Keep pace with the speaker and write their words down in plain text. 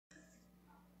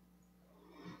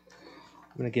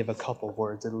going to give a couple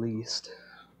words at least.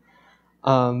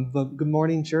 But good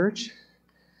morning, church.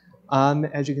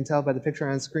 As you can tell by the picture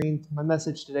on screen, my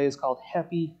message today is called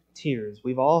Happy Tears.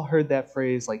 We've all heard that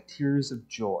phrase like tears of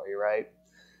joy, right?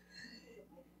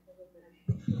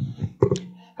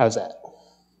 How's that?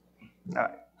 All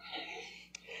right.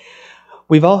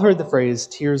 We've all heard the phrase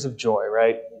tears of joy,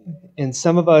 right? And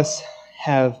some of us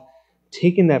have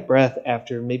taken that breath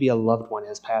after maybe a loved one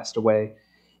has passed away,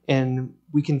 and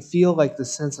we can feel like the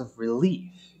sense of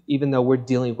relief, even though we're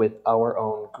dealing with our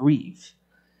own grief.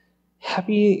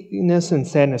 Happiness and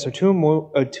sadness are two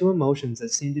emotions that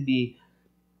seem to be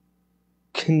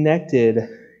connected,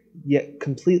 yet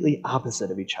completely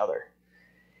opposite of each other.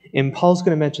 And Paul's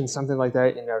going to mention something like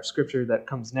that in our scripture that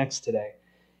comes next today.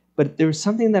 But there was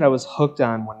something that I was hooked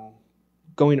on when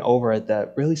going over it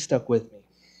that really stuck with me.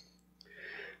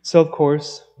 So, of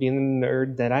course, being the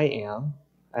nerd that I am,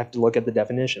 I have to look at the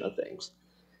definition of things.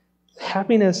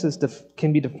 Happiness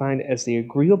can be defined as the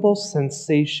agreeable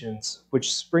sensations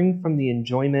which spring from the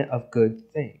enjoyment of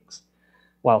good things,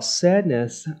 while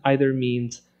sadness either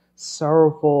means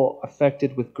sorrowful,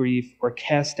 affected with grief, or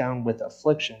cast down with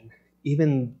affliction.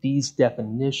 Even these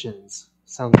definitions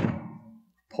sound like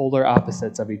polar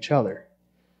opposites of each other.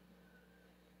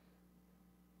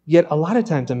 Yet a lot of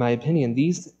times, in my opinion,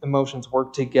 these emotions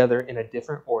work together in a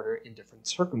different order in different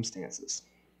circumstances.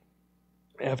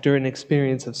 After an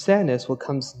experience of sadness, what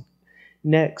comes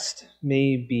next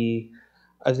may be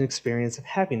an experience of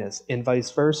happiness, and vice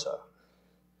versa.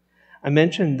 I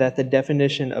mentioned that the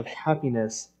definition of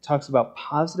happiness talks about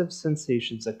positive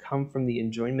sensations that come from the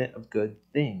enjoyment of good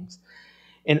things.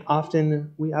 And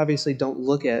often, we obviously don't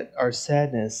look at our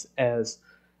sadness as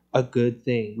a good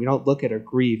thing. We don't look at our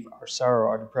grief, our sorrow,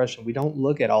 our depression. We don't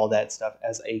look at all that stuff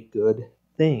as a good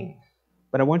thing.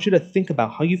 But I want you to think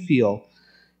about how you feel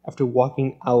after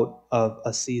walking out of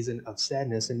a season of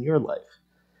sadness in your life.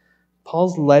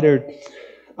 Paul's letter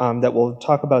that we'll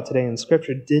talk about today in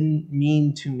Scripture didn't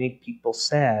mean to make people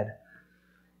sad.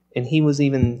 And he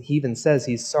even says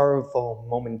he's sorrowful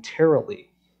momentarily.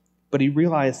 But he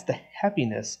realized the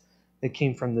happiness that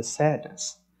came from the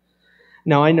sadness.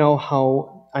 Now, I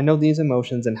know these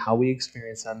emotions and how we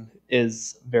experience them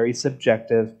is very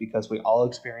subjective because we all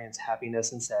experience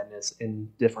happiness and sadness in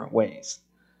different ways.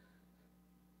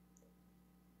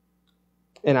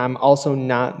 And I'm also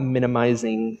not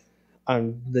minimizing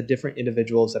the different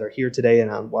individuals that are here today and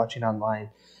I'm watching online,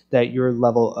 that your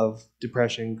level of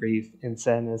depression, grief, and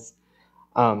sadness,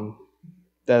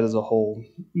 that is a whole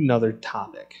nother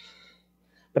topic.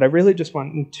 But I really just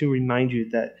want to remind you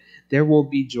that there will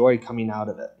be joy coming out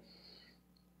of it.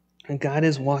 And God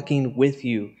is walking with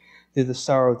you through the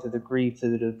sorrow, through the grief,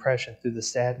 through the depression, through the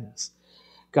sadness.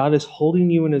 God is holding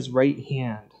you in his right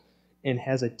hand and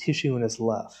has a tissue in his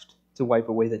left to wipe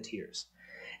away the tears.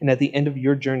 And at the end of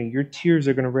your journey, your tears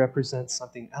are going to represent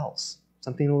something else,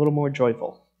 something a little more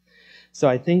joyful. So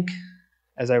I think,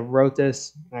 as I wrote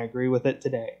this, and I agree with it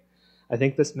today, I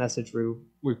think this message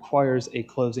requires a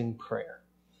closing prayer.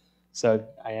 So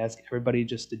I ask everybody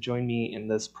just to join me in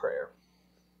this prayer.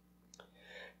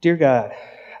 Dear God,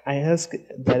 I ask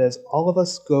that as all of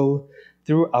us go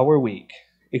through our week,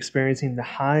 experiencing the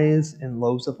highs and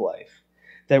lows of life,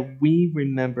 that we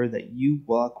remember that you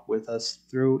walk with us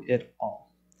through it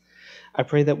all. I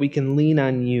pray that we can lean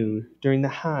on you during the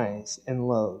highs and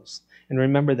lows and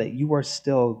remember that you are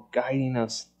still guiding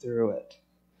us through it.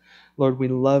 Lord, we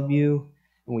love you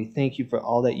and we thank you for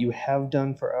all that you have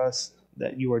done for us,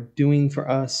 that you are doing for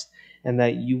us, and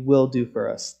that you will do for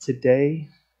us today,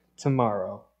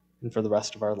 tomorrow, and for the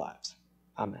rest of our lives.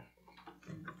 Amen.